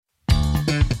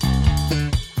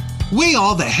We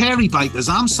are the Hairy Bikers.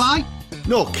 I'm Si.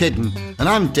 No kidding. And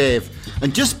I'm Dave.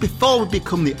 And just before we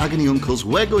become the Agony Uncles,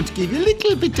 we're going to give you a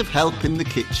little bit of help in the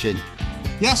kitchen.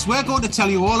 Yes, we're going to tell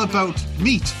you all about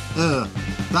meat.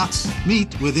 That's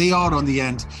meat with ER on the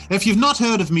end. If you've not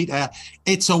heard of meat,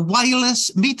 it's a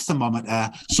wireless meat thermometer.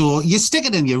 So you stick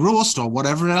it in your roast or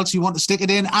whatever else you want to stick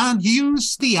it in and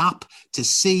use the app to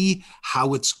see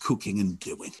how it's cooking and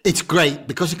doing. It's great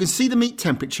because you can see the meat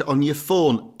temperature on your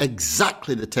phone,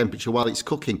 exactly the temperature while it's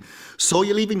cooking. So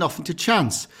you're leaving nothing to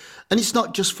chance. And it's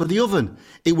not just for the oven.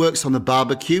 It works on the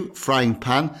barbecue, frying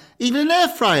pan, even an air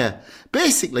fryer.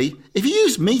 Basically, if you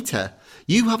use Meter,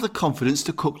 you have the confidence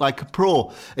to cook like a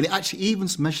pro. And it actually even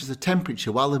measures the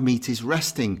temperature while the meat is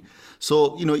resting.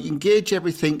 So, you can gauge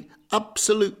everything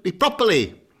absolutely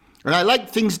properly. And I like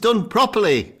things done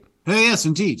properly. Yes,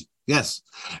 indeed. Yes.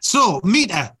 So,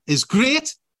 Meter is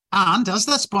great. And as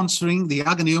they're sponsoring the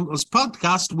Agony Uncles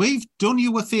podcast, we've done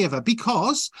you a favour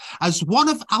because as one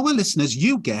of our listeners,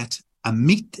 you get a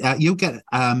meter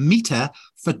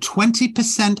for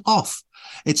 20% off.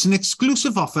 It's an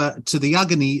exclusive offer to the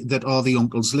Agony that are the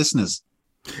Uncles listeners.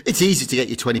 It's easy to get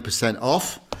you 20%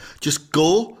 off. Just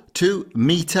go to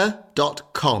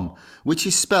meter.com, which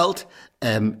is spelt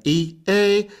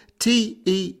MEATER,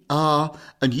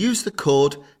 and use the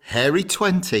code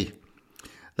HAIRY20.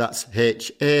 That's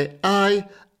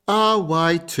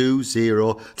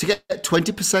HAIRY20 to get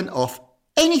 20% off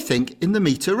anything in the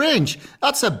Meter range.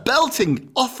 That's a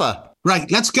belting offer. Right,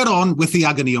 let's get on with the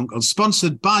Agony Uncles,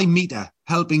 sponsored by Meter,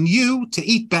 helping you to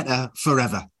eat better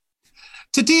forever.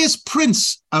 Today's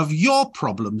prince of your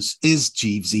problems is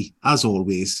Jeevesy, as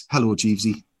always. Hello,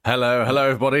 Jeevesy. Hello,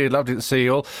 everybody. Lovely to see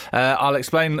you all. I'll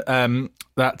explain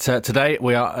that today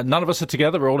none of us are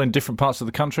together. We're all in different parts of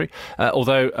the country,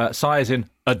 although Si is in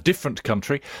a different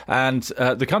country, and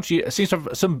the country seems to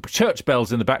have some church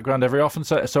bells in the background every often.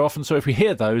 So often, if we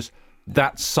hear those,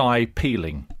 that's Si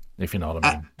peeling, if you know what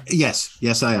I mean. Yes,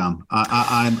 I am.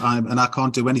 I'm, and I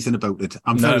can't do anything about it.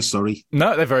 I'm very sorry.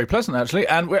 No, they're very pleasant, actually.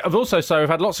 And we've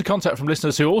had lots of contact from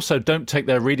listeners who also don't take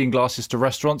their reading glasses to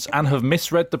restaurants and have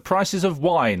misread the prices of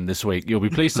wine this week. You'll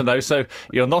be pleased to know. So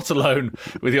you're not alone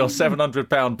with your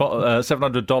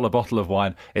 $700 bottle of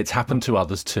wine. It's happened to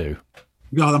others too.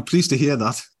 God, I'm pleased to hear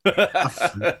that.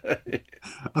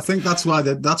 I think that's why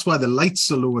the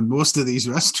lights are low in most of these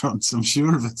restaurants. I'm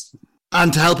sure of it.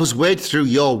 And to help us wade through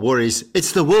your worries,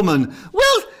 it's the woman.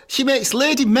 Well, she makes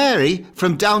Lady Mary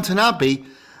from Downton Abbey,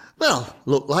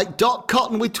 look like Doc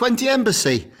Cotton with 20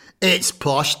 Embassy. It's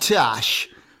Posh Tash.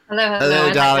 Hello,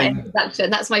 darling.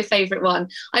 That's my favourite one.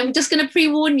 I'm just going to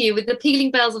pre-warn you with the pealing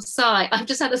bells of Si. I've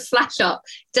just had a flash up.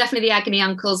 Definitely the Agony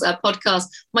Uncles podcast.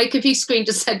 My computer screen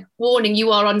just said, warning,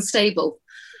 you are unstable.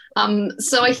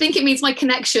 So I think it means my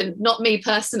connection, not me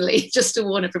personally, just to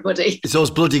warn everybody. It's those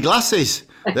bloody glasses.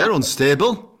 They're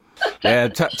unstable. Yeah,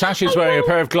 Tash is wearing a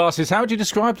pair of glasses. How would you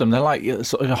describe them? They're like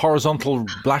sort of horizontal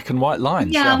black and white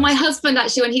lines. Yeah, my husband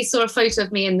actually, when he saw a photo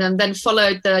of me in them, then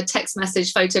followed the text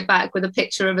message photo back with a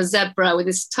picture of a zebra with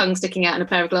his tongue sticking out and a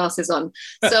pair of glasses on.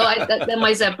 So they're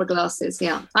my zebra glasses,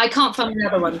 yeah. I can't find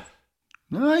another one.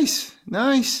 Nice.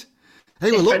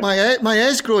 Hey, well, look, my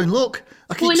hair's growing, look.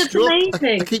 I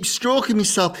keep stroking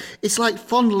myself. It's like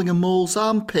fondling a mole's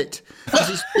armpit because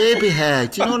it's baby hair.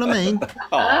 Do you know what I mean?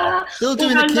 Still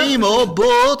doing the chemo,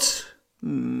 but...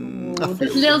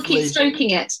 Does Lil keep stroking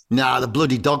it? Nah, the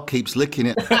bloody dog keeps licking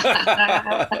it. Well,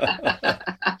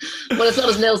 as long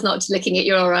as Lil's not licking it,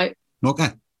 you're all right.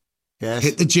 Okay. Yes.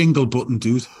 Hit the jingle button,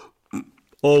 dude.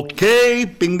 Okay,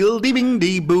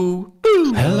 bingle-dee-bing-dee-boo.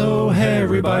 Boo. Hello,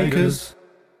 hairy bikers.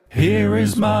 Here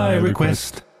is my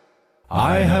request.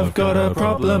 I have got a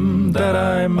problem that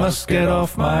I must get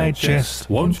off my chest.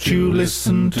 Won't you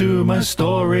listen to my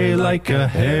story like a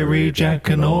hairy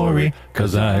jackanory?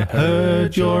 'Cause I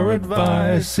heard your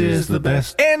advice is the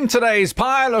best. In today's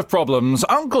pile of problems,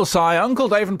 Uncle Si, Uncle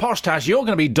Dave and Posh Tash, you're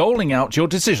going to be doling out your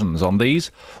decisions on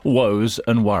these woes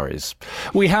and worries.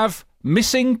 We have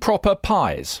missing proper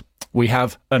pies. We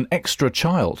have an extra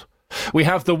child. We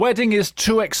have the wedding is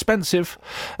too expensive.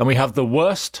 And we have the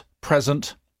worst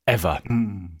present ever.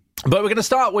 But we're going to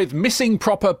start with missing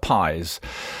proper pies.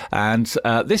 And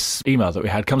this email that we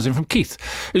had comes in from Keith,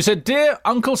 who said, Dear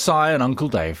Uncle Si and Uncle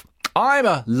Dave, I'm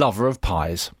a lover of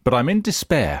pies, but I'm in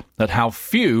despair at how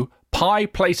few pie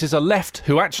places are left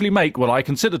who actually make what I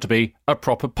consider to be a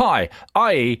proper pie,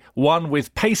 i.e. one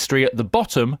with pastry at the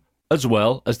bottom as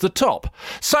well as the top.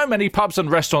 So many pubs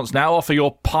and restaurants now offer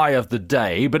your pie of the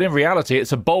day, but in reality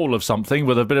it's a bowl of something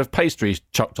with a bit of pastry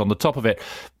chucked on the top of it.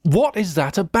 What is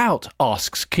that about?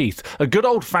 Asks Keith. A good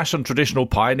old-fashioned traditional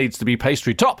pie needs to be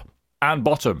pastry top. and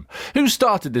bottom. Who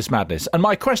started this madness? And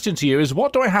my question to you is,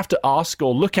 what do I have to ask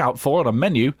or look out for on a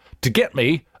menu to get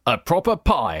me a proper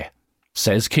pie?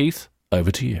 Says Keith,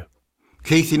 over to you.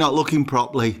 Keith, you're not looking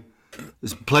properly.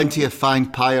 There's plenty of fine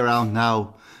pie around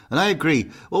now. And I agree.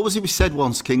 What was it we said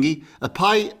once, Kingy? A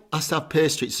pie has to have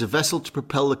pastry. It's a vessel to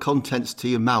propel the contents to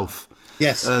your mouth.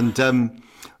 Yes. And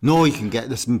no, you can get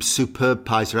there's some superb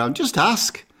pies around. Just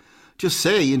ask. Just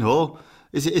say,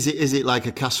 is it like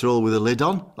a casserole with a lid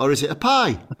on? Or is it a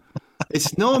pie?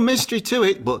 It's no mystery to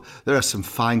it, but there are some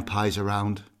fine pies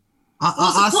around.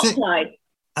 What's a pot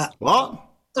pie? What?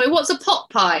 Sorry, what's a pot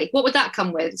pie? What would that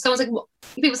come with? Someone's like,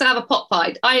 people say have a pot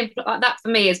pie. That for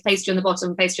me is pastry on the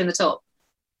bottom, pastry on the top.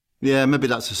 Yeah, maybe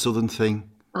that's a southern thing.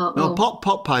 No,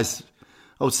 pot pies,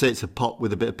 I would say it's a pot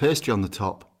with a bit of pastry on the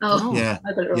top. Oh, yeah,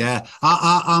 I got it wrong. yeah.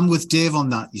 I'm with Dave on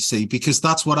that, you see, because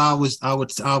that's what I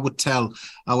would tell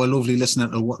our lovely listener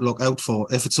to look out for.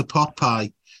 If it's a pot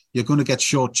pie, you're going to get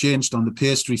shortchanged on the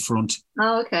pastry front.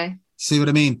 Oh, okay. See what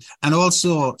I mean? And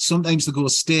also, sometimes they go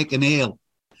steak and ale.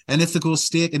 And if they go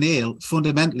steak and ale,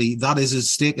 fundamentally, that is a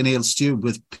steak and ale stew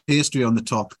with pastry on the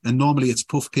top. And normally it's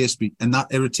puff pastry. And that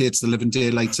irritates the living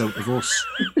daylights out of us,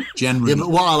 generally. Yeah, but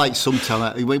what I like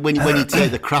sometimes, when you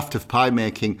take the craft of pie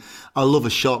making, I love a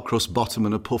short crust bottom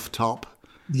and a puff top.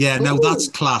 Yeah, now that's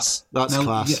class. That's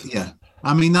class. Yeah.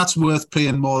 I mean, that's worth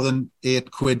paying more than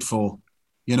 £8 for.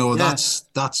 That's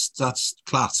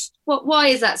class. Why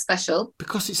is that special?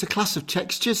 Because it's a class of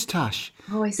textures, Tash.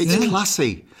 Oh, I see. It's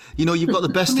classy. You've got the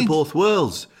best of both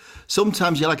worlds.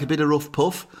 Sometimes you like a bit of rough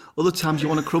puff. Other times you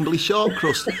want a crumbly short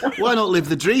crust. Why not live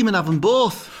the dream and have them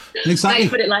both? Exactly. Now you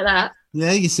put it like that.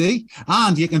 Yeah, you see,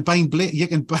 and you can blind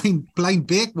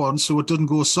bake one so it doesn't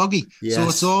go soggy. Yes. So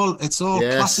it's all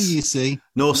classy. You see,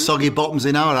 no soggy bottoms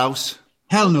in our house.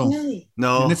 Hell no.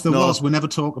 No. And if there was, we never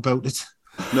talk about it.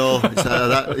 No, it's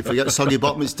that. If we get a soggy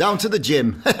bottom, it's down to the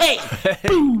gym. Hey,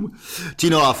 boom! Do you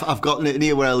know I've gotten it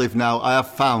near where I live now? I have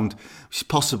found, which is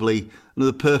possibly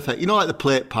another perfect. Like the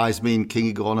plate pies me and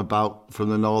Kingy go on about from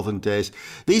the northern days.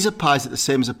 These are pies that are the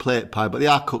same as a plate pie, but they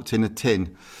are cooked in a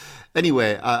tin.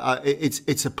 Anyway,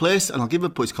 it's a place, and I'll give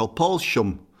it a it's called Paul's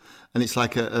Shum, and it's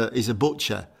like he's a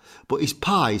butcher, but his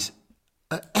pies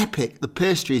are epic. The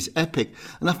pastry is epic,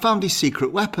 and I found his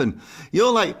secret weapon.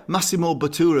 Like Massimo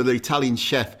Bottura, the Italian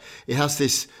chef. He has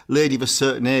this lady of a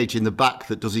certain age in the back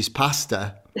that does his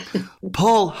pasta.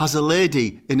 Paul has a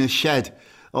lady in a shed,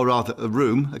 or rather a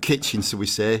room, a kitchen, so we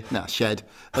say, shed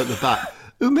at the back,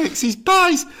 who makes his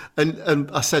pies.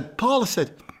 And I said, Paul,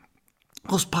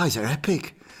 those pies are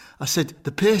epic. I said,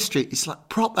 the pastry, it's like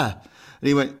proper. And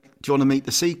he went, do you want to meet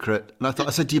the secret? And I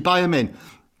said, do you buy them in?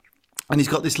 And he's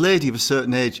got this lady of a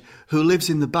certain age who lives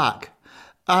in the back,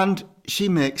 and she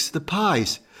makes the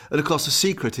pies. And of course, the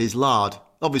secret is lard.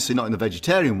 Obviously not in the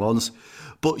vegetarian ones,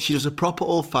 but she does a proper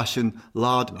old-fashioned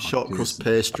lard short crust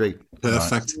pastry.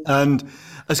 Perfect. And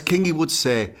as Kingy would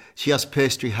say, she has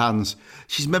pastry hands.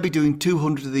 She's maybe doing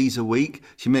 200 of these a week.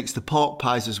 She makes the pork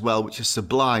pies as well, which is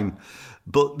sublime.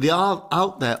 But they are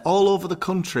out there all over the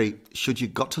country.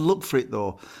 You've got to look for it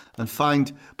though and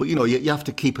find. But you have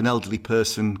to keep an elderly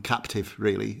person captive,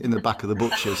 really, in the back of the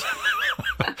butchers.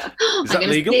 I'm going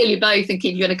to steal you both and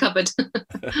keep you in a cupboard.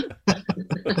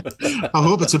 I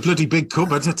hope it's a bloody big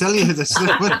cupboard. I tell you this.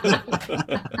 No,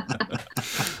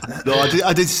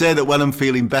 I did say that when I'm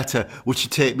feeling better, would you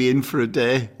take me in for a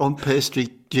day on pastry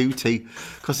duty?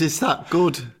 Because it's that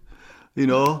good. And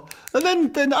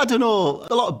then I don't know,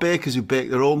 a lot of bakers who bake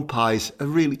their own pies are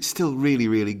still really,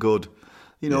 really good.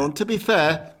 And to be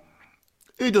fair,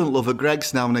 who don't love a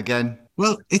Greggs now and again?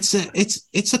 Well, it's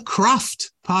a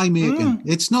craft, pie making.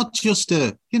 It's not just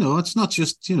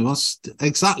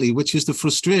exactly, which is the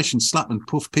frustration, slapping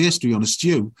puff pastry on a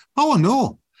stew. Oh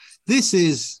no,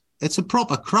 it's a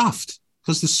proper craft,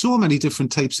 because there's so many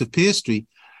different types of pastry.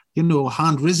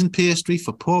 Hand risen pastry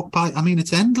for pork pie. I mean,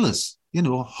 it's endless.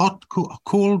 Hot,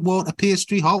 cold water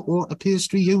pastry, hot water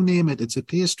pastry, you name it, it's a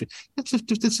pastry.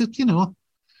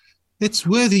 It's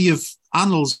worthy of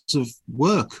annals of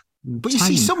work. But you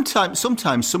see, sometimes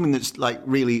something that's like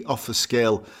really off the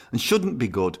scale and shouldn't be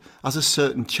good has a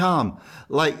certain charm,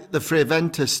 like the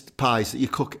Freventus pies that you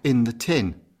cook in the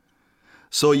tin.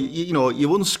 So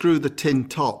you unscrew the tin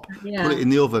top, put it in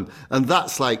the oven, and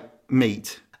that's like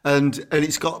meat. And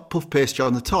it's got puff pastry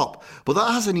on the top. But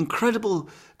that has an incredible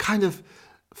kind of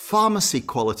pharmacy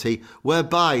quality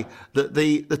whereby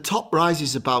the top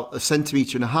rises about 1.5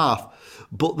 centimetres,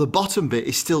 but the bottom bit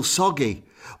is still soggy.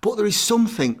 But there is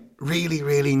something really,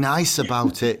 really nice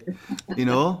about it,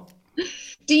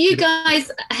 Do you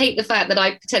guys hate the fact that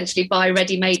I potentially buy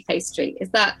ready-made pastry? Is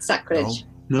that sacrilege?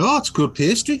 No, it's good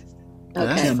pastry.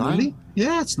 Okay. Generally.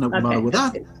 Yeah, it's no matter with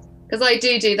that. Because I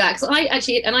do that. Because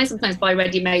I sometimes buy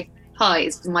ready-made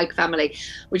pies for my family,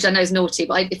 which I know is naughty,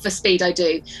 but for speed I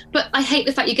do. But I hate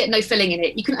the fact you get no filling in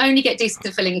it. You can only get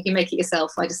decent filling if you make it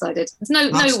yourself, I decided. There's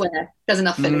nowhere there's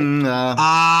enough filling.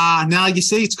 Now you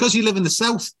see, it's because you live in the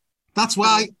south. That's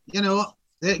why,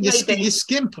 you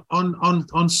skimp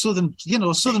on southern,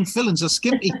 southern fillings are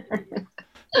skimpy.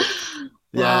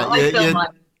 Yeah,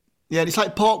 it's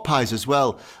like pork pies as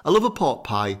well. I love a pork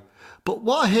pie, but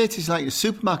what I hate is like the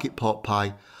supermarket pork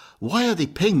pie. Why are they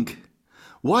pink?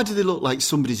 Why do they look like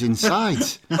somebody's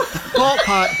insides?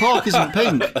 Pork isn't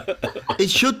pink. It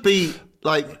should be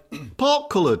like pork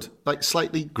coloured, like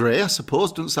slightly grey, I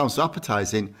suppose. Doesn't sound so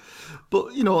appetising,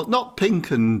 but not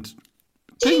pink and.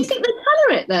 Do you think they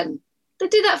colour it then? They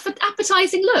do that for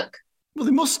appetising look. Well,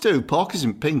 they must do. Pork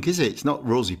isn't pink, is it? It's not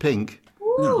rosy pink.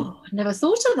 Oh, I never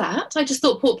thought of that. I just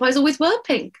thought pork pies always were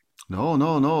pink. No.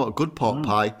 A good pork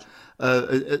pie.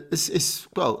 It's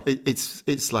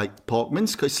like pork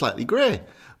mince. It's slightly grey,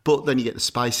 but then you get the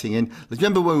spicing in.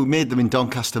 Remember when we made them in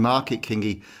Doncaster Market,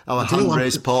 Kingy? Our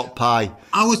hand-raised pork pie.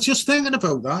 I was just thinking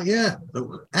about that. Yeah,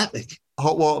 epic.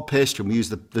 Hot water pastry, and we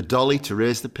used the dolly to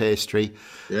raise the pastry,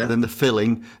 and then the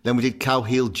filling. Then we did cow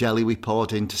heel jelly we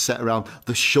poured in to set around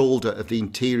the shoulder of the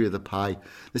interior of the pie.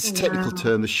 This is a technical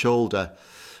term, the shoulder.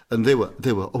 And they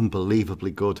were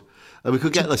unbelievably good. And we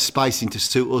could get the spicing to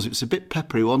suit us. It was a bit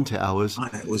peppery, wasn't it, ours?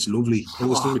 It was lovely. It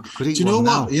was lovely. Do you know what?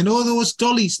 Now. You know those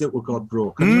dollies that were got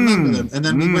broken? You remember them? And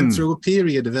then we went through a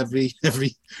period of every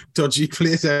dodgy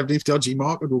place, every dodgy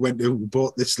market we went to, we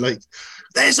bought this, like,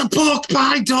 there's a pork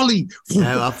pie dolly!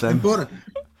 Yeah, I love them.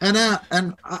 And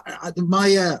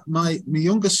my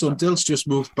youngest son, Dill's just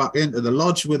moved back into the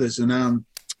lodge with us,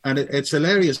 and it's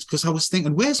hilarious because I was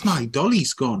thinking, where's my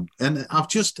dolly's gone? And I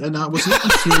was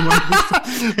looking through one.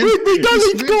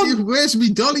 Where's my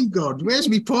dolly gone? Where's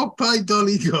my pork pie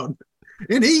dolly gone?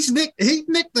 And he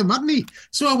nicked them, hadn't he?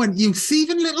 So I went, you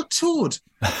thieving little toad.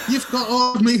 You've got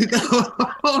all me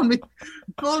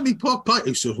pork pie.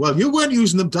 He said, well, you weren't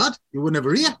using them, Dad. You were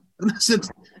never here. And I said,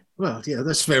 well, yeah,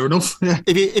 that's fair enough.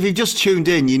 If you've just tuned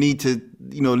in, you need to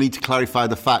clarify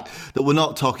the fact that we're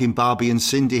not talking Barbie and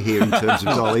Cindy here in terms of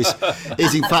dollies.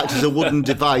 It's in fact is a wooden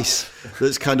device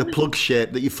that's kind of plug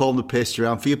shaped that you form the pastry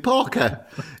around for your porker.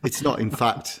 It's not, in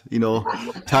fact,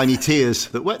 tiny tears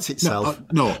that wets itself.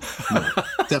 No,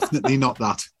 definitely not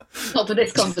that. Not for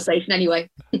this conversation, anyway.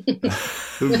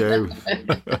 Who knew?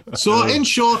 So, in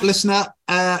short, listener,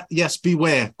 yes,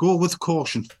 beware. Go with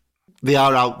caution. They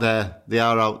are out there.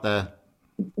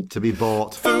 To be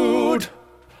bought. Food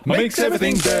makes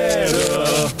everything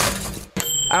better.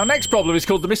 Our next problem is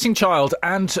called The Missing Child,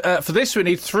 and for this we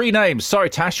need 3 names. Sorry,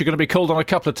 Tash, you're going to be called on a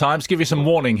couple of times. Give you some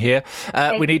warning here.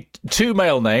 We need 2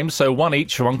 male names, so 1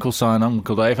 each from Uncle Si and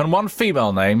Uncle Dave, and 1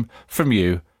 female name from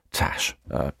you, Tash,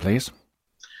 please.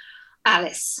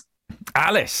 Alice.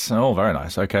 Alice. Oh, very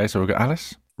nice. Okay, so we've got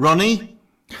Alice. Ronnie.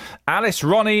 Alice,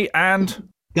 Ronnie, and...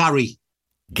 Gary.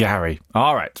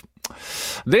 All right.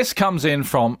 This comes in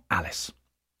from Alice.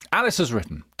 Alice has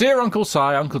written, Dear Uncle Si,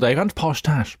 Uncle Dave and Posh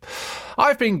Tash,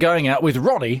 I've been going out with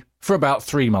Ronnie for about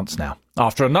 3 months now.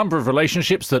 After a number of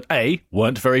relationships that A,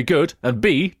 weren't very good, and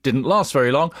B, didn't last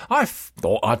very long, I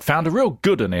thought I'd found a real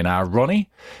good one in our Ronnie.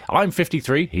 I'm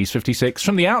 53, he's 56.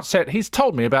 From the outset, he's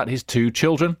told me about his 2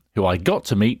 children, who I got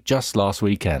to meet just last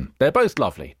weekend. They're both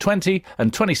lovely, 20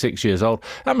 and 26 years old,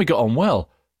 and we got on well.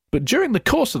 But during the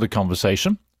course of the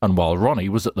conversation, and while Ronnie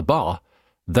was at the bar,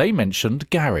 they mentioned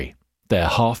Gary, their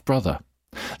half-brother.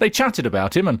 They chatted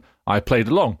about him, and I played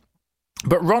along.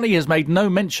 But Ronnie has made no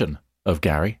mention of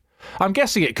Gary. I'm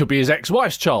guessing it could be his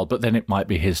ex-wife's child, but then it might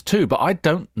be his too. But I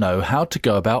don't know how to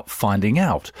go about finding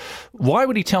out. Why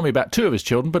would he tell me about 2 of his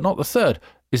children, but not the 3rd?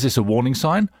 Is this a warning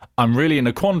sign? I'm really in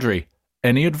a quandary.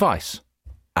 Any advice?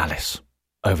 Alice,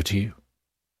 over to you.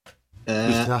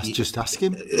 Just ask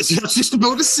him. I was just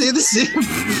about to say the same.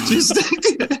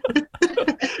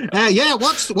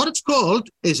 What it's called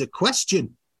is a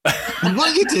question. And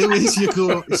what you do is you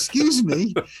go, excuse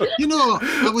me,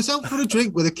 I was out for a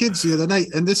drink with the kids the other night,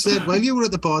 and they said, while you were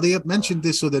at the bar, they had mentioned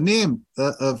this other name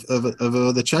of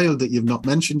the child that you've not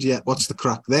mentioned yet. What's the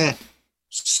crack there?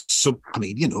 So, I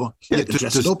mean, you have to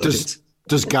dress it up a bit.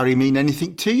 Does Gary mean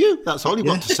anything to you? That's all you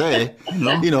want to say.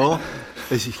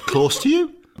 Is he close to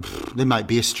you? They might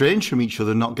be estranged from each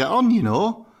other and not get on,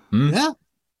 Yeah.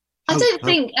 I don't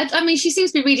think, she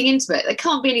seems to be reading into it. There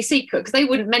can't be any secret because they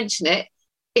wouldn't mention it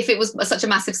if it was such a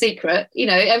massive secret.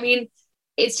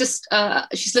 It's just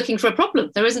she's looking for a problem.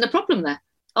 There isn't a problem there.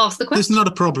 Ask the question. There's not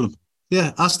a problem.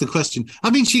 Yeah, ask the question.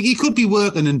 He could be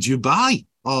working in Dubai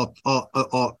or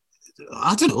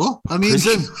I don't know. I mean,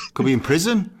 Prison. Could be in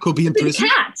prison. Could be in It's a prison.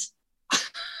 cat.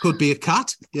 Could be a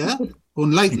cat. Yeah,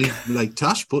 unlikely like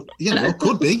Tash, but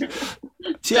could be.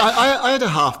 See, I had a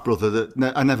half brother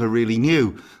that I never really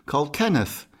knew called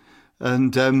Kenneth,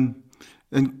 and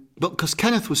but because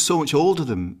Kenneth was so much older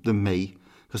than me,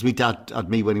 because my dad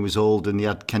had me when he was old and he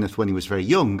had Kenneth when he was very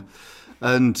young,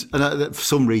 and for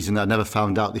some reason I never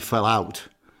found out they fell out,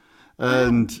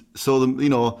 and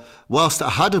so whilst I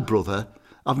had a brother,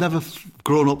 I've never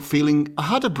grown up feeling I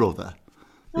had a brother.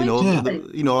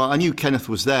 I knew Kenneth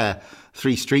was there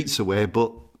 3 streets away,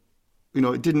 but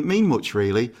it didn't mean much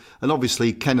really. And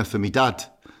obviously Kenneth and my dad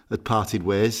had parted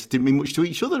ways. Didn't mean much to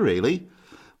each other really.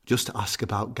 Just to ask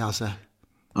about Gaza.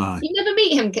 You never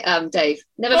meet him, Dave?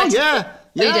 Never met him?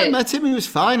 Yeah, I met him. He was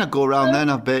fine. I'd go around then.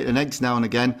 I've baked eggs now and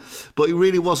again. But he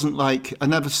really wasn't like, I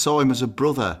never saw him as a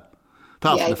brother.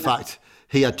 Apart from the fact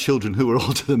he had children who were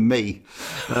older than me.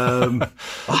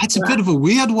 It's a bit of a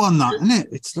weird one, that, isn't it?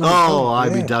 It's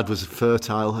like, my dad was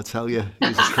fertile, I tell you. He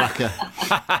was a cracker.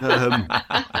 I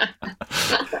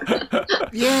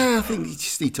think you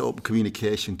just need to open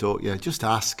communication, don't you? Just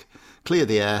ask. Clear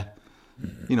the air.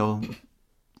 He's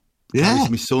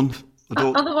my son.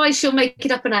 Otherwise, she'll make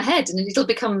it up in her head and it'll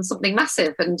become something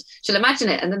massive and she'll imagine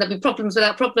it and then there'll be problems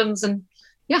without problems. And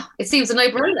it seems a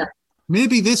no-brainer.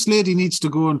 Maybe this lady needs to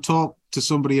go and talk to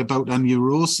somebody about her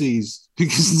neuroses,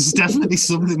 because there's definitely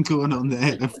something going on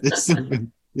there. If there's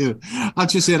something, I'm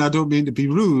just saying, I don't mean to be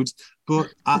rude, but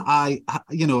I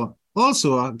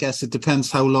also I guess it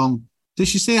depends how long. Did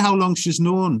she say how long she's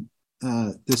known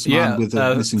this man with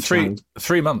a missing child?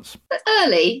 3 months.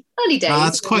 Early days.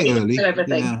 That's quite early.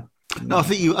 Everything. Yeah. No, I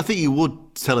think you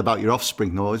would tell about your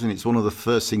offspring, though, isn't it? It's one of the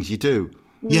first things you do.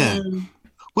 Yeah.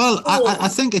 Well, I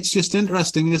think it's just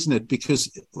interesting, isn't it?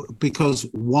 Because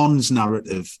one's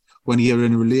narrative when you're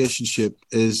in a relationship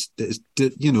is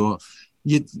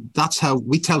that's how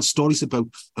we tell stories about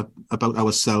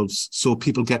ourselves, so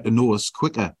people get to know us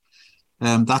quicker.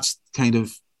 That's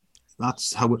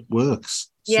how it works.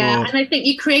 Yeah, and I think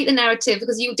you create the narrative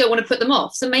because you don't want to put them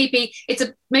off. So maybe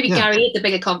Gary is the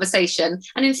bigger conversation,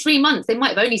 and in 3 months they might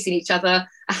have only seen each other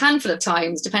a handful of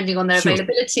times, depending on their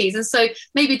availabilities. And so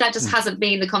maybe that just hasn't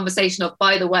been the conversation of,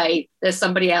 by the way, there's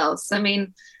somebody else. I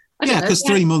mean, I don't know. Because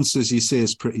 3 months, as you say,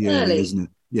 is pretty early, isn't it?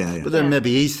 Yeah. But then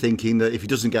maybe he's thinking that if he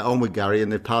doesn't get on with Gary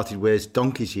and they parted ways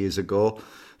donkeys years ago,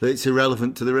 that it's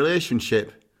irrelevant to the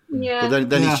relationship. Yeah. But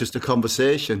then it's just a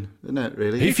conversation, isn't it,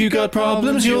 really? If you got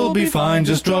problems, you'll be fine.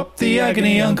 Just drop the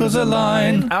agony uncles a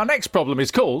line. Our next problem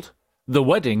is called The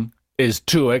Wedding is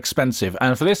Too Expensive.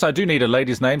 And for this, I do need a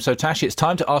lady's name. So, Tash, it's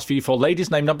time to ask for you for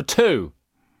lady's name number 2.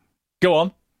 Go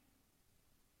on.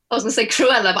 I was going to say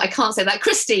Cruella, but I can't say that.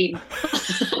 Christine.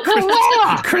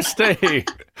 Christine.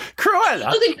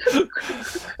 Cruella.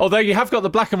 Although you have got the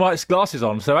black and white glasses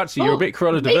on, so actually you're a bit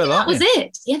Cruella de Vil, aren't you? That was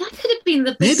it. Yeah, that could have been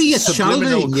the best. Maybe it's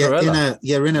Subliminal Sheldon.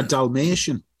 You're in a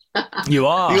Dalmatian. You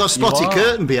are. You got a spotty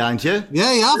curtain behind you.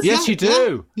 Yeah, you have. Yes, you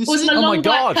do. You was see? my Oh long my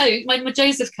black God. coat, my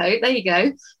Joseph coat. There you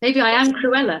go. Maybe I am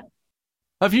Cruella.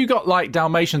 Have you got like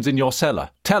Dalmatians in your cellar?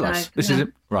 Tell us. This is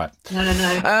it. Right.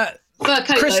 No. Fur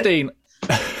coat, Christine.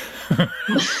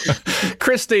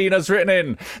 Christine has written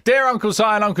in, Dear Uncle Si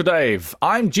and Uncle Dave,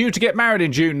 I'm due to get married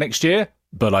in June next year,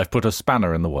 but I've put a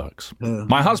spanner in the works.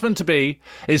 My husband-to-be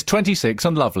is 26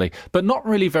 and lovely, but not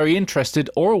really very interested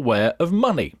or aware of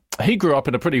money. He grew up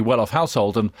in a pretty well-off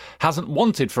household and hasn't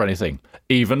wanted for anything.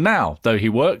 Even now, though he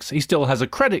works, he still has a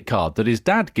credit card that his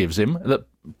dad gives him that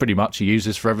pretty much he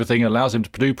uses for everything and allows him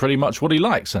to do pretty much what he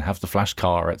likes and have the flash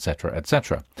car, etc.,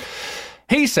 etc.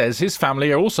 He says his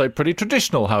family are also pretty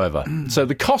traditional, however, so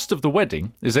the cost of the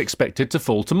wedding is expected to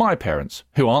fall to my parents,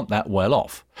 who aren't that well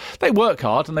off. They work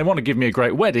hard and they want to give me a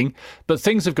great wedding, but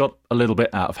things have got a little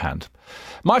bit out of hand.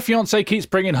 My fiancé keeps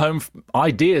bringing home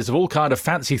ideas of all kind of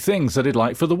fancy things that he'd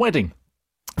like for the wedding.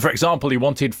 For example, he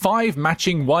wanted 5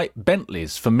 matching white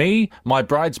Bentleys for me, my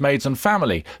bridesmaids and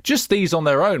family. Just these on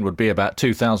their own would be about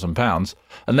 £2,000.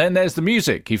 And then there's the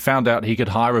music. He found out he could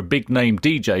hire a big-name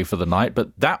DJ for the night,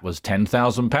 but that was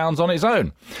 £10,000 on its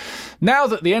own. Now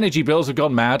that the energy bills have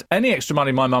gone mad, any extra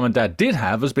money my mum and dad did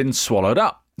have has been swallowed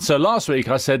up. So last week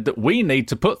I said that we need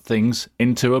to put things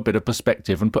into a bit of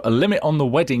perspective and put a limit on the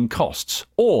wedding costs,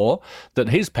 or that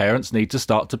his parents need to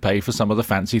start to pay for some of the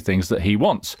fancy things that he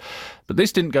wants. But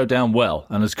this didn't go down well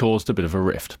and has caused a bit of a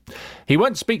rift. He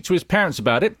won't speak to his parents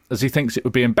about it as he thinks it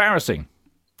would be embarrassing.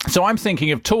 So I'm thinking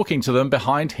of talking to them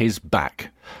behind his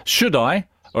back. Should I,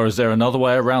 or is there another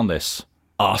way around this?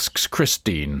 Asks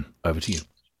Christine. Over to you.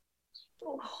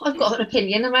 I've got an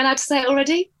opinion. Am I allowed to say it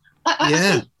already?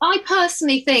 I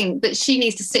personally think that she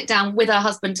needs to sit down with her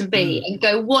husband-to-be and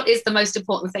go, what is the most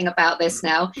important thing about this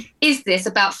now? Is this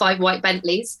about 5 white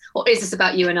Bentleys, or is this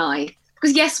about you and I?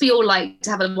 Because yes, we all like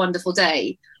to have a wonderful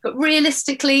day, but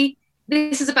realistically,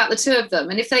 this is about the two of them.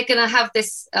 And if they're going to have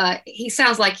this, he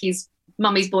sounds like he's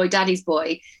mummy's boy, daddy's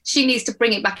boy, she needs to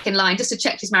bring it back in line just to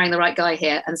check she's marrying the right guy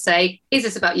here and say, is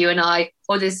this about you and I,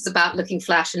 or this is about looking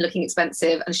flash and looking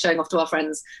expensive and showing off to our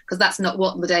friends? Because that's not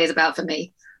what the day is about for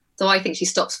me. So I think she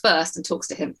stops first and talks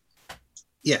to him.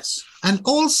 Yes. And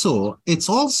also, it's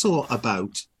also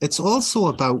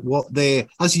about what they,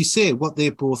 as you say, what they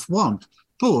both want.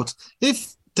 But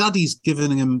if daddy's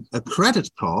giving him a credit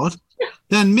card,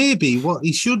 then maybe what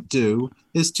he should do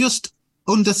is just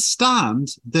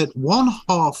understand that one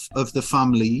half of the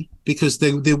family, because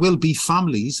there will be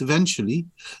families eventually,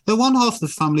 the one half of the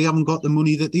family haven't got the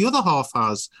money that the other half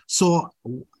has. So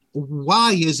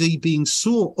why is he being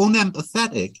so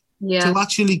unempathetic to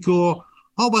actually go,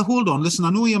 oh, well, hold on, listen, I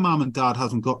know your mum and dad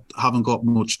haven't got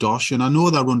much dosh, and I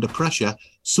know they're under pressure.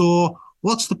 So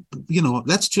what's the,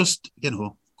 let's just,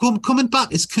 coming back,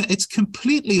 it's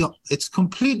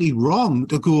completely wrong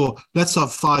to go, let's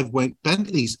have 5 white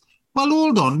Bentleys. Well,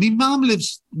 hold on, me mum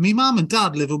and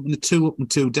dad live up in the 2 up and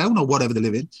 2 down, or whatever they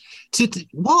live in.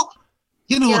 What?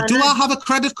 Do I have a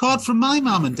credit card from my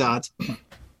mum and dad?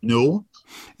 No.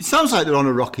 It sounds like they're on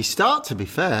a rocky start, to be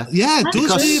fair. Yeah, it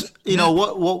does. Because,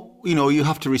 what you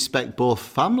have to respect both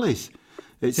families.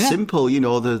 It's simple,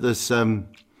 there's,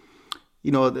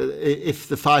 if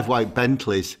the 5 white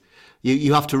Bentleys,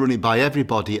 you have to run it by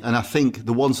everybody. And I think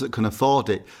the ones that can afford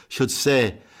it should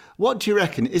say, what do you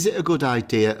reckon? Is it a good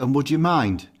idea? And would you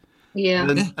mind? Yeah.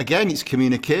 And again, it's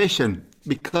communication,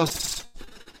 because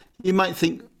you might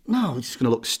think, no, it's just going to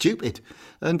look stupid.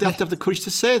 And they have to have the courage to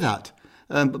say that.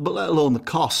 But let alone the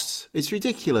costs. It's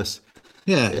ridiculous.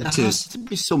 Yeah, it has to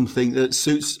be something that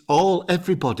suits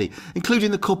everybody, including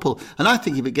the couple. And I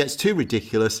think if it gets too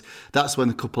ridiculous, that's when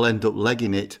the couple end up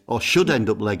legging it, or should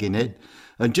end up legging it,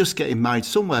 and just getting married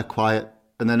somewhere quiet,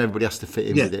 and then everybody has to fit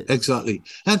in with it. Exactly.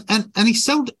 And he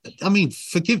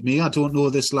forgive me, I don't know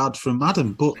this lad from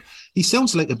Adam, but he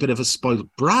sounds like a bit of a spoiled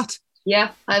brat.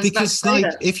 Yeah, because how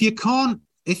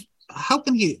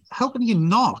can you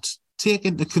not take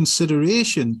into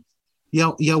consideration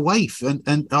your wife or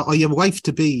your wife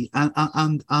to be and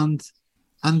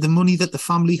the money that the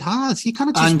family has? You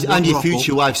can't just and your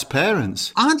future wife's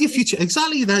parents and your future,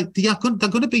 exactly. They're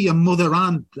going to be your mother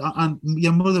and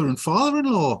your mother and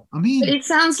father-in-law. I mean, but it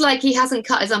sounds like he hasn't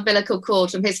cut his umbilical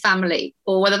cord from his family,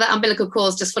 or whether that umbilical cord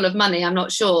is just full of money. I'm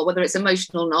not sure whether it's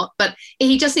emotional or not. But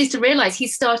he just needs to realise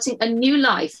he's starting a new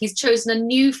life. He's chosen a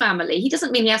new family. He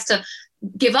doesn't mean he has to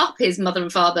give up his mother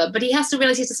and father, but he has to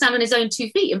realise he has to stand on his own 2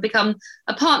 feet and become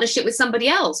a partnership with somebody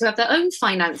else who have their own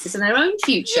finances and their own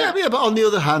future. Yeah, but on the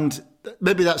other hand,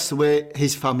 maybe that's the way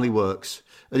his family works.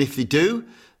 And if they do,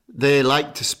 they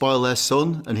like to spoil their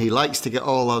son and he likes to get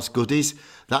all those goodies,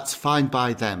 that's fine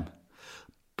by them.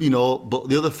 But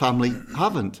the other family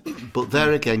haven't. But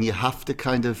there again, you have to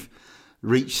kind of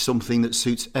reach something that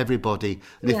suits everybody.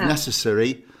 And if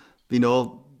necessary,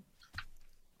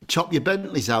 chop your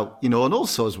Bentleys out, and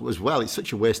also as well, it's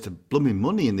such a waste of blooming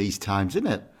money in these times, isn't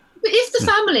it? But if the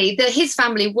family, his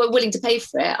family, were willing to pay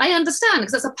for it, I understand,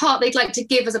 because that's a part they'd like to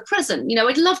give as a present.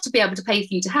 I'd love to be able to pay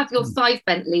for you to have your 5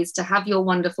 Bentleys, to have your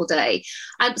wonderful day.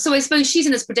 And so I suppose she's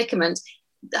in this predicament.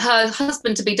 Her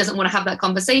husband-to-be doesn't want to have that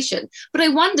conversation. But I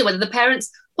wonder whether the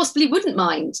parents possibly wouldn't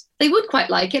mind. They would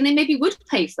quite like it, and they maybe would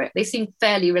pay for it. They seem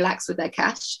fairly relaxed with their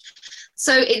cash.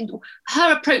 So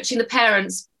her approaching the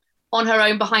parents on her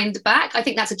own behind the back, I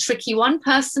think that's a tricky one,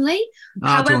 personally.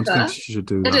 However, I don't think she should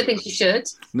do that. I don't think she should.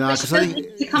 No, because I think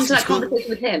she come to that conversation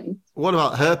with him. What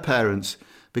about her parents?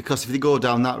 Because if they go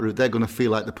down that route, they're going to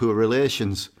feel like the poor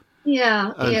relations.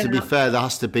 Yeah. And to be fair, there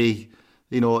has to be,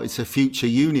 it's a future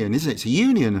union, isn't it? It's a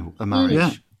union, a marriage.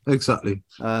 Yeah, exactly.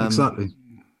 Exactly.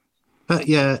 But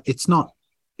it's not.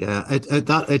 Yeah,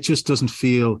 it just doesn't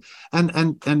feel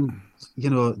and.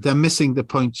 They're missing the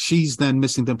point. She's then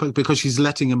missing the point because she's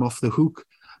letting him off the hook.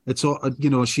 It's all,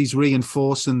 she's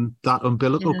reinforcing that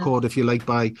umbilical cord, if you like,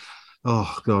 by,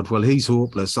 oh God, well, he's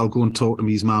hopeless. I'll go and talk to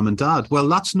his mum and dad. Well,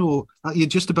 you're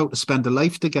just about to spend a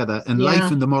life together, and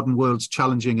life in the modern world's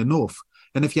challenging enough.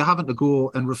 And if you're having to go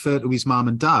and refer to his mum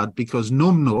and dad because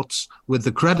numbnuts with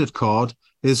the credit card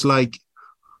is like,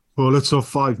 well, let's have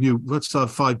 5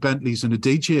 Bentleys and a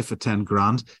DJ for 10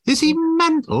 grand. Is he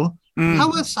mental?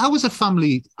 How is a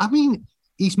family? I mean,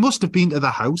 he must have been to the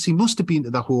house. He must have been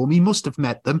to the home. He must have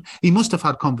met them. He must have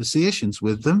had conversations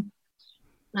with them.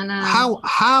 I know.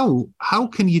 How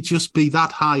can you just be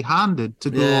that high-handed to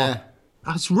go?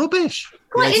 That's rubbish.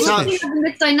 quite Yeah, interesting having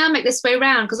this dynamic this way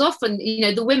around, because often,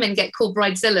 the women get called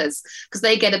bridezillas because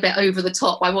they get a bit over the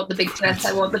top. I want the big dress,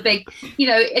 I want the big,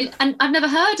 and I've never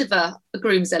heard of a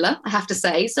groomzilla, I have to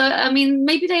say. So, I mean,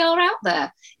 maybe they are out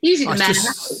there. Usually the men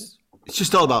it's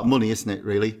just all about money, isn't it,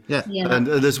 really? Yeah. And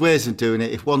there's ways of doing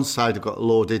it. If one side have got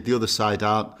loaded, the other side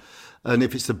aren't. And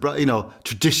if it's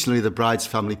traditionally the bride's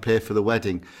family pay for the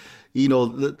wedding,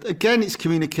 again, it's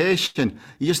communication.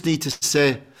 You just need to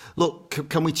say, look,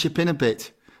 can we chip in a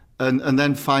bit? And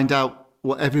then find out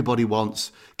what everybody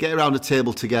wants. Get around a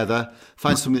table together,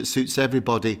 find something that suits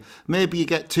everybody. Maybe you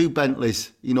get 2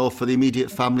 Bentleys, for the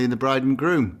immediate family and the bride and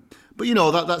groom. But,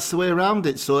 that's the way around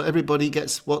it. So everybody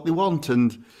gets what they want.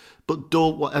 But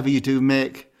don't, whatever you do,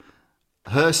 make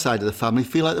her side of the family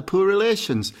feel like the poor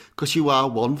relations, because you are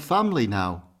one family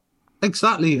now.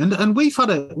 Exactly. And we had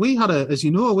a, as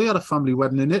you know, we had a family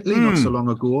wedding in Italy not so long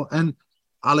ago, and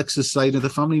Alex's side of the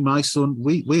family, my son,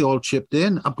 we all chipped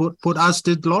in, but as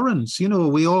did Lawrence.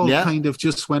 We all kind of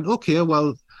just went, okay,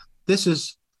 well, this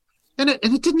is, and it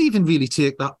didn't even really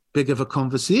take that big of a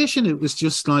conversation. It was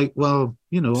just like, well,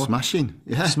 smashing.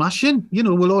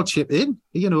 We'll all chip in.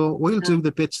 We'll do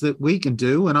the bits that we can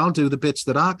do, and I'll do the bits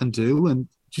that I can do, and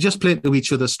to just play to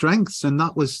each other's strengths. And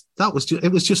it was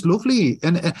just lovely,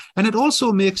 and it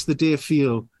also makes the day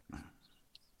feel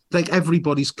like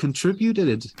everybody's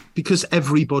contributed, because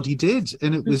everybody did,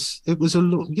 and it was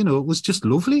just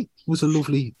lovely. It was a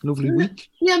lovely week.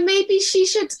 Yeah, maybe she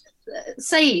should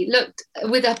say, look,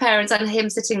 with her parents and him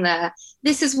sitting there,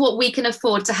 this is what we can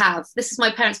afford to have. This is my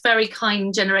parents' very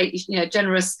kind,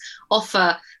 generous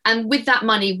offer, and with that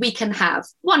money, we can have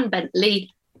 1 Bentley,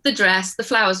 the dress, the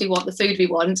flowers we want, the food we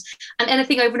want, and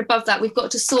anything over and above that, we've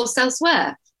got to source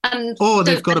elsewhere. And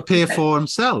they've got to pay for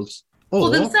themselves. For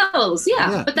themselves,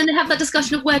 yeah. But then they have that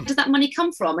discussion of where does that money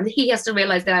come from? And he has to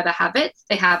realise they either have it,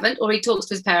 they haven't, or he talks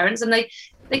to his parents and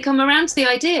they come around to the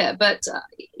idea. But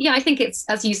I think it's,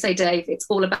 as you say, Dave, it's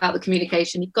all about the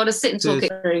communication. You've got to sit and talk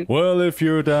it through. Well, if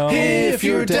you're down,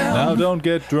 now don't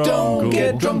get drunk.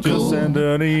 Just send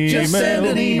an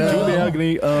email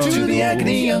to the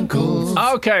Agony Uncles.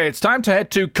 Okay, it's time to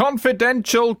head to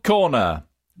Confidential Corner.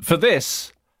 For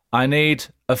this, I need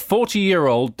a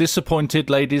 40-year-old disappointed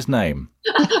lady's name.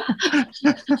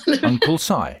 Uncle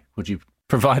Si, would you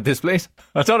provide this, please?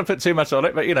 I don't want to put too much on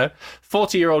it, but,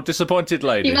 40-year-old disappointed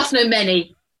lady. You must know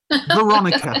many.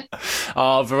 Veronica.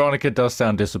 Oh, Veronica does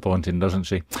sound disappointing, doesn't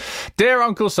she? Dear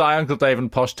Uncle Si, Uncle Dave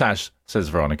and Posh Tash, says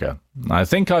Veronica, I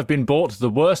think I've been bought the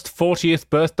worst 40th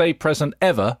birthday present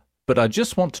ever, but I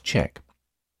just want to check.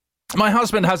 My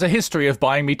husband has a history of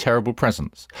buying me terrible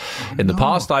presents. In the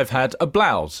past, I've had a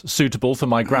blouse suitable for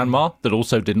my grandma that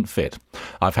also didn't fit.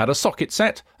 I've had a socket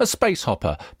set, a space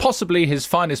hopper, possibly his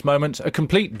finest moment, a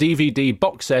complete DVD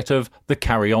box set of the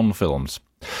Carry On films.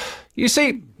 You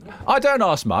see, I don't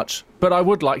ask much, but I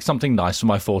would like something nice for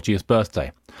my 40th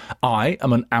birthday. I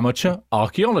am an amateur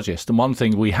archaeologist, and one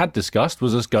thing we had discussed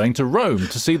was us going to Rome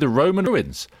to see the Roman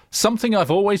ruins, something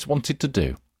I've always wanted to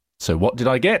do. So what did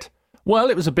I get?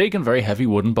 Well, it was a big and very heavy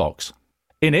wooden box.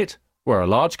 In it were a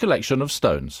large collection of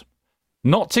stones.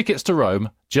 Not tickets to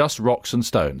Rome, just rocks and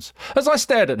stones. As I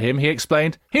stared at him, he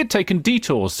explained he had taken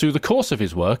detours through the course of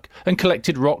his work and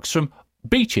collected rocks from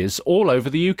beaches all over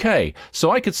the UK, so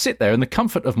I could sit there in the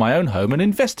comfort of my own home and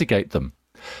investigate them.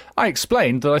 I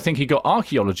explained that I think he got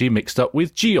archaeology mixed up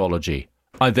with geology.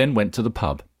 I then went to the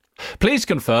pub. Please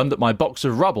confirm that my box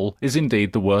of rubble is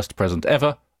indeed the worst present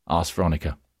ever, asked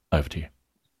Veronica. Over to you.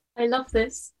 I love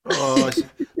this. It's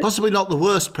possibly not the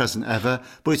worst present ever,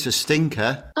 but it's a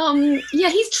stinker. Yeah,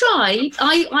 he's tried.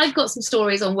 I've got some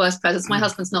stories on worst presents. My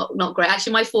husband's not great.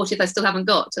 Actually, my 40th I still haven't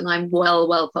got, and I'm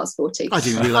well past 40. I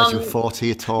didn't realise you were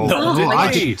 40 at all.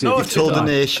 I did. You told the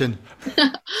nation.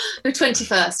 The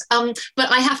 21st.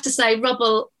 But I have to say,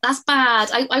 rubble, that's bad.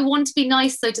 I want to be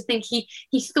nice, though, to think he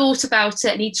thought about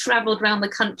it and he travelled around the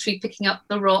country picking up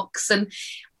the rocks and...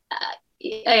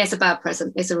 it's a bad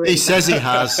present. It's a really He says he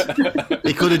has.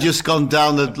 He could have just gone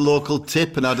down the local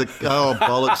tip and had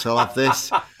bollocks, I'll have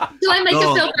this. Do I make it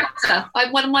feel better?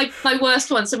 One of my worst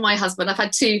ones from my husband, I've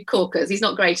had 2 corkers. He's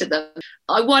not great at them.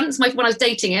 When I was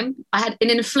dating him, I had an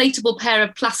inflatable pair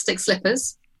of plastic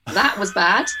slippers. That was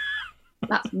bad.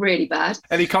 That's really bad.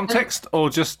 Any context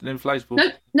or just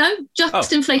inflatable? No,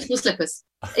 just inflatable slippers.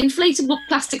 Inflatable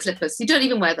plastic slippers. You don't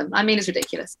even wear them. I mean, it's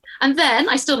ridiculous. And then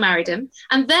I still married him.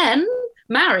 And then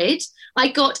married, I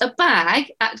got a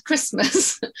bag at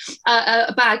Christmas,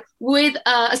 a bag with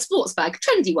a sports bag,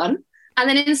 trendy one. And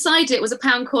then inside it was a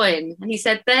 £1 coin. And he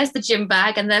said, there's the gym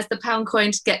bag and there's the £1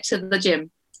 coin to get to the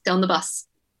gym, on the bus.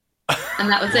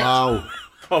 And that was it. Wow.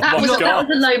 that was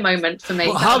a low moment for me.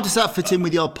 Well, how does that fit in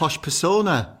with your posh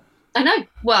persona? I know.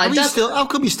 Well, how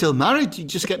come you're still married? You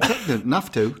just get pregnant and have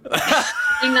to.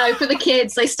 For the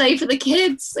kids. They stay for the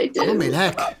kids. They do. I mean,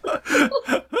 heck.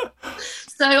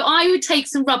 So I would take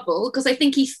some rubble because I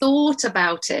think he thought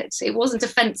about it. It wasn't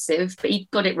offensive, but he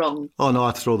got it wrong. Oh, no,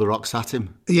 I'd throw the rocks at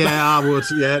him. Yeah, I would.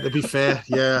 Yeah, to be fair.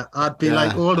 Yeah, I'd be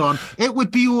like, hold on. It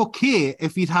would be okay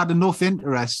if he'd had enough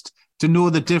interest to know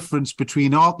the difference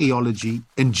between archaeology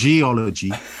and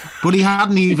geology, but he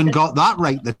hadn't even got that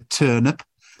right, the turnip.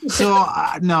 So,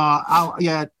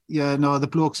 the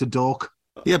bloke's a dork.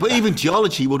 Yeah, but even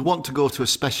geology would want to go to a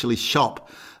specialist shop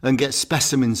and get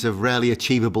specimens of rarely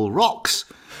achievable rocks.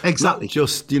 Exactly. Not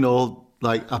just,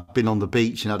 like I've been on the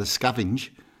beach and had a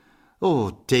scavenge.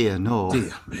 Oh, dear, no.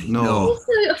 Dear me, no.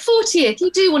 Also, a 40th,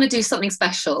 you do want to do something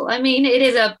special. I mean, it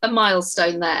is a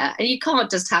milestone there, and you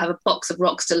can't just have a box of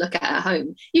rocks to look at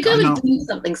home. You go and do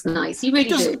something nice. You really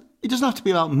do. It doesn't have to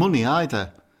be about money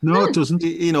either. No, it doesn't.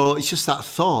 It's just that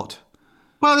thought.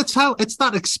 Well, it's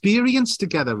that experience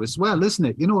together as well, isn't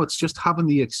it? It's just having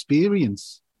the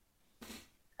experience.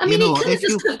 I mean, he could have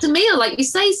just cooked a meal, like you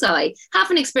say, Si.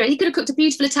 Have an experience. He could have cooked a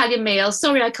beautiful Italian meal.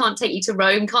 Sorry, I can't take you to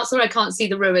Rome. Sorry, I can't see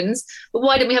the ruins. But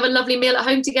why don't we have a lovely meal at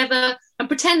home together and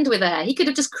pretend we're there? He could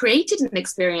have just created an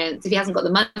experience if he hasn't got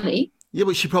the money. Yeah,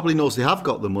 but she probably knows they have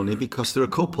got the money because they're a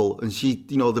couple and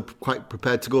they're quite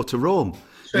prepared to go to Rome.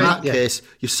 True. In that case,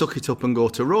 you suck it up and go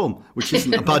to Rome, which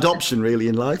isn't a bad option really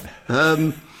in life.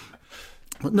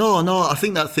 But no, I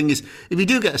think that thing is, if you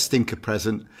do get a stinker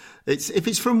present, if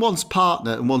it's from one's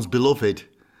partner and one's beloved,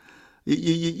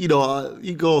 you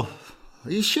go,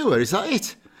 are you sure? Is that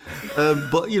it?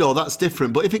 But, that's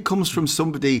different. But if it comes from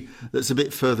somebody that's a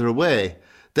bit further away,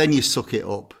 then you suck it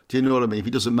up. Do you know what I mean? If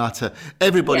it doesn't matter.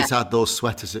 Everybody's had those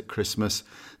sweaters at Christmas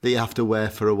that you have to wear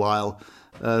for a while.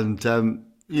 And,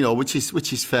 which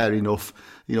is fair enough.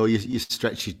 You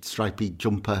stretch your stripy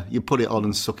jumper, you put it on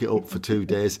and suck it up for 2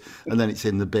 days, and then it's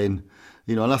in the bin.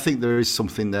 And I think there is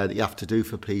something there that you have to do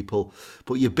for people.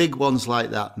 But your big ones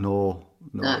like that, no,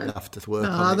 you have to work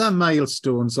on it. They're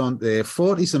milestones, aren't they?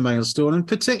 40's a milestone, and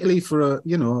particularly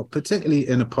particularly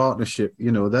in a partnership,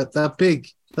 they're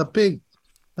big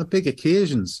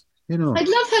occasions. I'd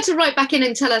love her to write back in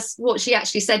and tell us what she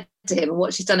actually said to him and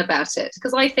what she's done about it,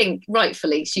 because I think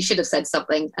rightfully she should have said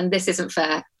something, and this isn't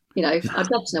fair.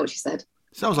 I'd love to know what she said.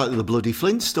 Sounds like the bloody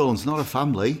Flintstones, not a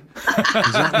family.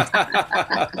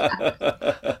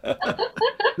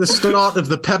 The start of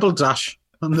the Pebble Dash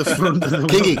on the front of the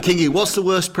Kingy, what's the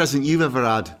worst present you've ever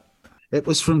had? It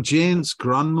was from Jane's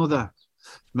grandmother,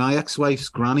 my ex-wife's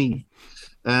granny,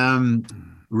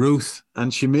 Ruth,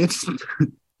 and she made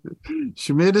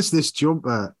us this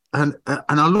jumper, and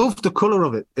I loved the colour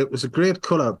of it. It was a great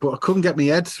colour, but I couldn't get my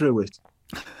head through it.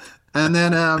 And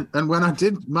then, and when I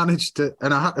did manage to,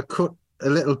 and I had to cut a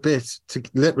little bit to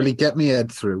literally get my head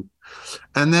through,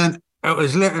 and then it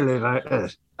was literally like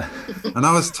this, and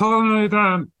I was totally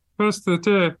down first of the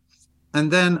day,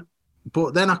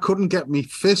 but then I couldn't get my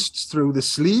fists through the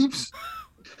sleeves,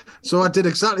 so I did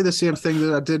exactly the same thing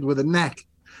that I did with the neck,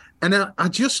 and I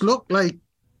just looked like,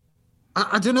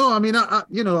 I don't know. I mean, I'm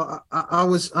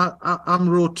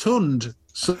rotund.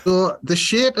 So the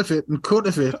shape of it and cut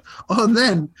of it, and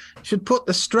then she'd put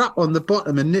the strap on the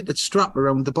bottom, a knitted strap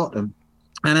around the bottom.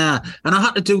 And I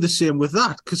had to do the same with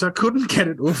that because I couldn't get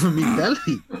it over my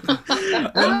belly.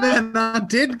 And then I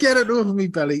did get it over my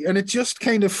belly, and it just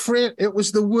kind of frayed. It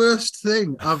was the worst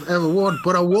thing I've ever worn,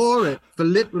 but I wore it for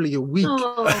literally a week.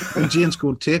 Oh. And Jane's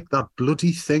going, take that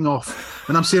bloody thing off.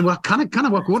 And I'm saying, well, can I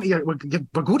go to your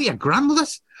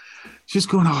grandmother's? She's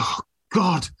going, oh,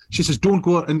 God. She says, don't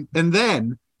go. And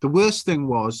then the worst thing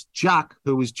was Jack,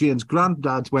 who was Jane's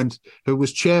granddad, who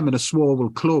was chairman of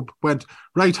Swarwell Club, went,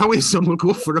 right, how is son? We'll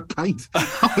go for a pint.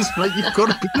 I was like, you've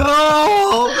got to be...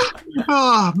 No!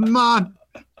 Oh, man.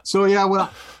 So, yeah,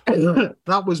 well,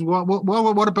 that was...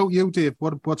 What about you, Dave?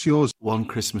 What's yours? One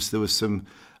Christmas, there was some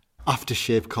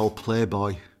aftershave called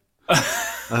Playboy.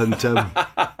 And,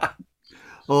 I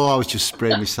was just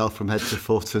spraying myself from head to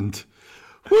foot and...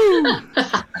 Woo!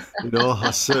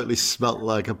 I certainly smelt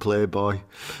like a Playboy,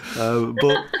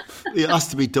 but it has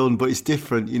to be done. But it's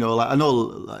different, Like I know,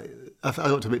 like I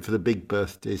got to it for the big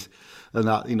birthdays, and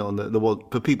that, and the one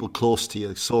for people close to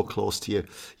you, so close to you,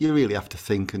 you really have to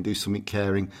think and do something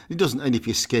caring. It doesn't, and if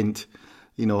you're skint,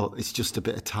 it's just a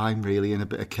bit of time really and a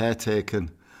bit of caretaking.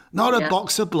 Not a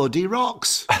box of bloody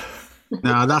rocks.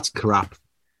 No, that's crap.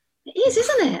 It is,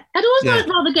 isn't it? I'd always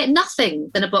rather get nothing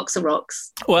than a box of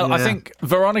rocks. Well, I think,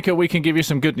 Veronica, we can give you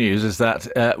some good news, is that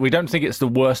we don't think it's the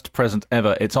worst present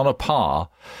ever. It's on a par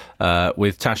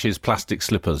with Tash's plastic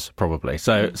slippers, probably.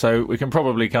 So we can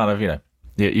probably kind of,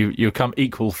 you come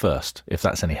equal first, if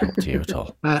that's any help to you at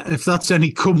all. If that's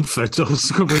any comfort.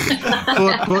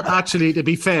 But actually, to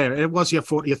be fair, it was your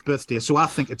 40th birthday, so I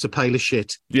think it's a pile of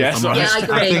shit. Yes, I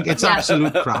agree. I think it's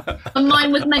absolute crap. And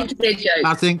mine was meant to be a joke.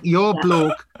 I think your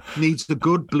bloke needs the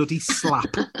good bloody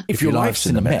slap. If your life's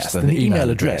in a mess, then the email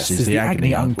address is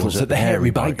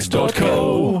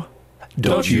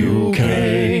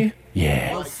theagonyuncles@thehairybikes.co.uk.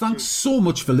 Yeah. Well, thanks so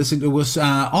much for listening to us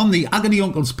on the Agony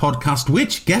Uncles podcast,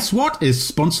 which, guess what, is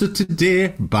sponsored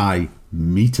today by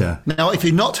Meter. Now, if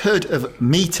you've not heard of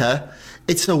Meter,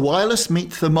 it's a wireless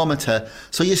meat thermometer.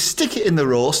 So you stick it in the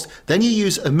roast, then you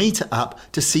use a Meter app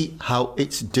to see how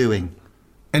it's doing.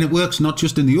 And it works not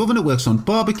just in the oven, it works on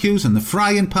barbecues and the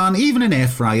frying pan, even an air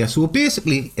fryer. So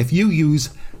basically, if you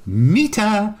use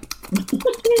Meter,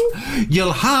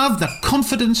 you'll have the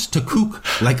confidence to cook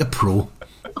like a pro.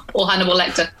 Or Hannibal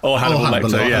Lecter.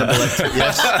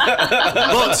 Yes.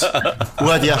 But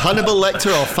whether you're Hannibal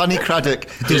Lecter or Fanny Craddock,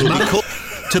 it will be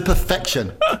cooked to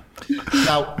perfection.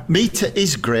 Now, Meter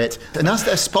is great, and as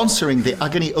they're sponsoring the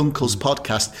Agony Uncles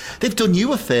podcast, they've done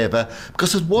you a favour,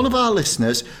 because as one of our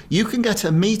listeners, you can get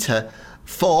a Meter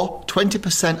for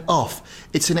 20% off.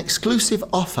 It's an exclusive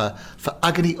offer for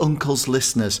Agony Uncles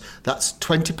listeners. That's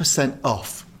 20%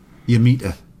 off. Your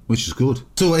Meter, which is good.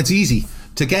 So it's easy.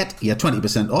 To get your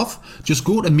 20% off, just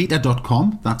go to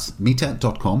meter.com, that's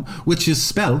meter.com, which is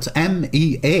spelt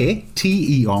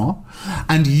MEATER,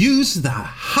 and use the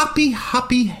happy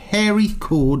hairy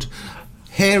code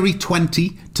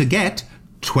HAIRY20 to get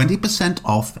 20%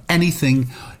 off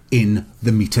anything in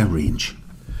the Meter range.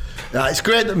 It's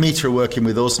great that Meter are working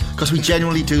with us, because we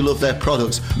genuinely do love their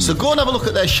products. So go and have a look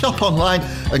at their shop online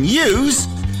and use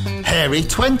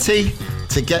HAIRY20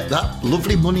 to get that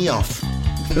lovely money off.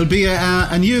 There'll be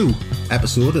a new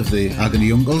episode of the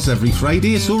Agony Uncles every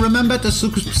Friday, so remember to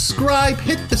subscribe.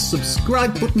 Hit the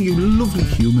subscribe button, you lovely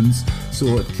humans,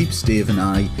 so it keeps Dave and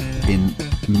I in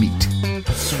meat.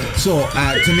 So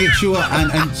to make sure,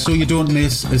 and so you don't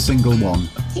miss a single one.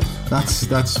 That's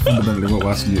fundamentally what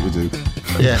we're asking you to do.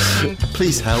 Yes,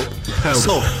 please help.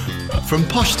 So, from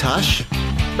Posh Tash,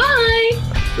 Bye.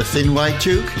 the Thin White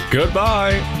Duke,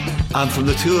 Goodbye. and from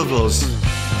the two of us,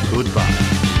 goodbye.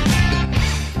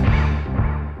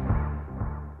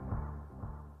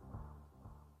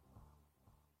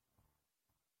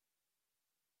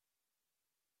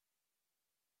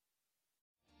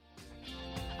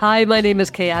 Hi, my name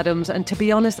is Kay Adams, and to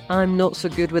be honest, I'm not so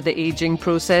good with the ageing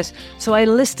process, so I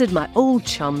enlisted my old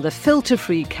chum, the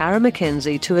filter-free Cara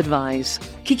McKenzie, to advise.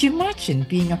 Could you imagine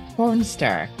being a porn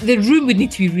star? The room would need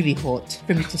to be really hot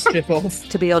for me to strip off.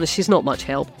 To be honest, she's not much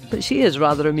help, but she is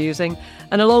rather amusing.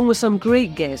 And along with some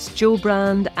great guests, Joe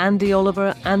Brand, Andy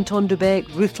Oliver, Anton Dubeck,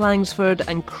 Ruth Langsford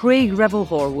and Craig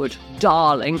Revel-Horwood,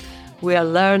 darling, we are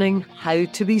learning how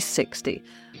to be 60.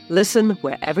 Listen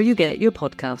wherever you get your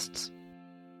podcasts.